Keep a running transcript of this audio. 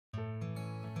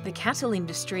The cattle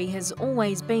industry has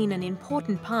always been an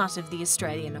important part of the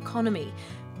Australian economy,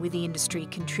 with the industry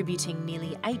contributing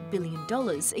nearly $8 billion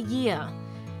a year.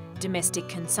 Domestic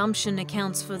consumption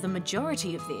accounts for the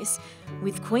majority of this,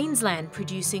 with Queensland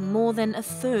producing more than a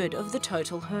third of the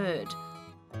total herd.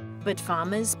 But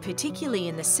farmers, particularly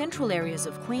in the central areas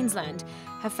of Queensland,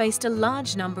 have faced a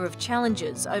large number of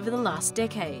challenges over the last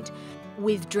decade,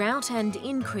 with drought and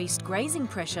increased grazing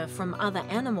pressure from other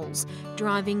animals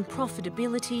driving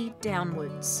profitability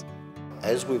downwards.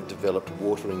 As we've developed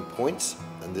watering points,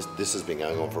 and this has been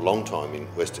going on for a long time in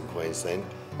Western Queensland,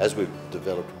 as we've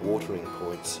developed watering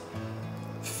points,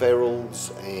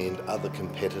 ferals and other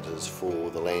competitors for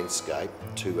the landscape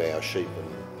to our sheep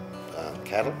and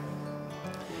cattle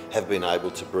have been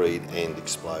able to breed and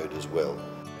explode as well.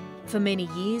 For many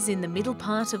years in the middle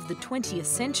part of the 20th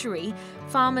century,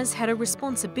 farmers had a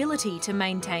responsibility to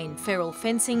maintain feral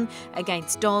fencing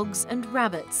against dogs and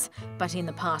rabbits. But in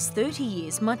the past 30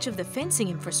 years, much of the fencing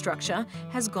infrastructure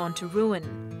has gone to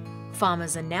ruin.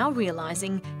 Farmers are now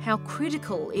realising how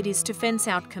critical it is to fence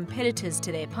out competitors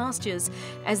to their pastures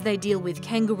as they deal with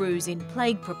kangaroos in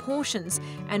plague proportions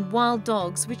and wild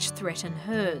dogs which threaten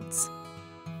herds.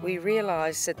 We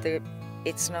realise that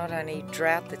it's not only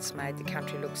drought that's made the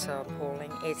country look so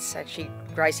appalling, it's actually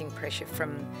grazing pressure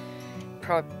from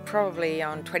probably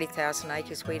on 20,000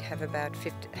 acres we'd have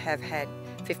had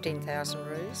 15,000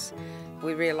 roos.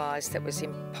 We realised that it was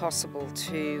impossible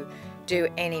to do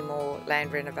any more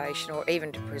land renovation or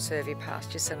even to preserve your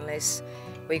pastures unless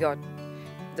we got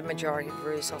the majority of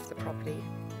roos off the property.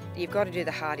 You've got to do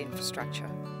the hard infrastructure.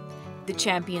 The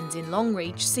champions in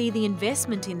Longreach see the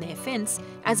investment in their fence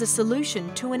as a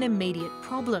solution to an immediate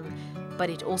problem, but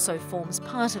it also forms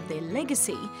part of their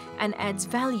legacy and adds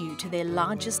value to their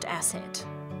largest asset.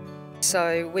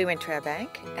 So we went to our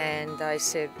bank and they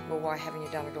said, well, why haven't you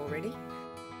done it already?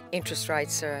 Interest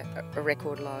rates are a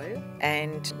record low,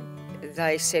 and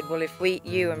they said, well, if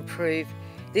you improve,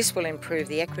 this will improve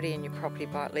the equity in your property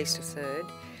by at least a third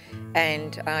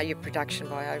and your production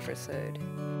by over a third.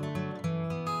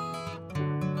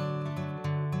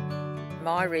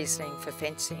 My reasoning for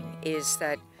fencing is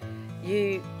that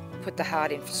you put the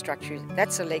hard infrastructure,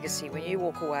 that's a legacy. When you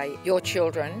walk away, your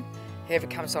children, whoever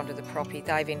comes onto the property,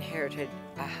 they've inherited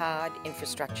a hard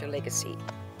infrastructure legacy.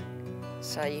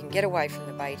 So you can get away from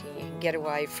the baiting, you can get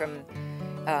away from,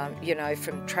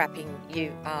 from trapping.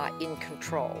 You are in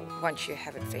control once you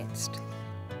have it fenced.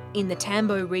 In the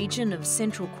Tambo region of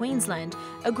central Queensland,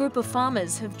 a group of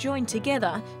farmers have joined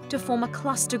together to form a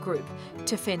cluster group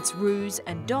to fence roos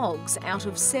and dogs out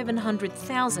of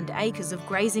 700,000 acres of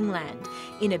grazing land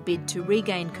in a bid to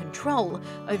regain control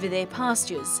over their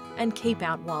pastures and keep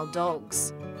out wild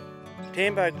dogs.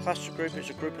 Tambo Cluster Group is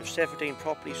a group of 17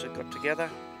 properties that got together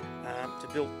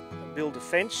to build a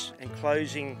fence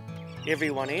enclosing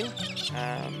everyone in,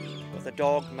 with a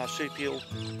dog, marsupial,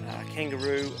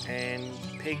 kangaroo and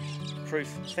pig-proof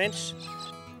fence.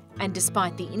 And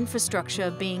despite the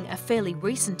infrastructure being a fairly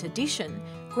recent addition,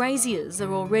 graziers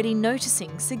are already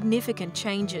noticing significant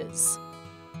changes.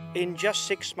 In just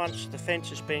 6 months the fence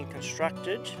has been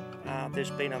constructed,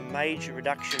 there's been a major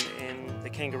reduction in the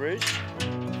kangaroos.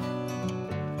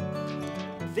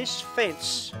 This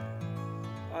fence,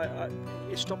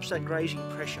 it stops that grazing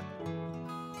pressure.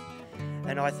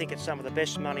 And I think it's some of the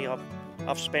best money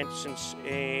I've spent since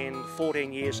in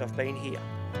 14 years I've been here.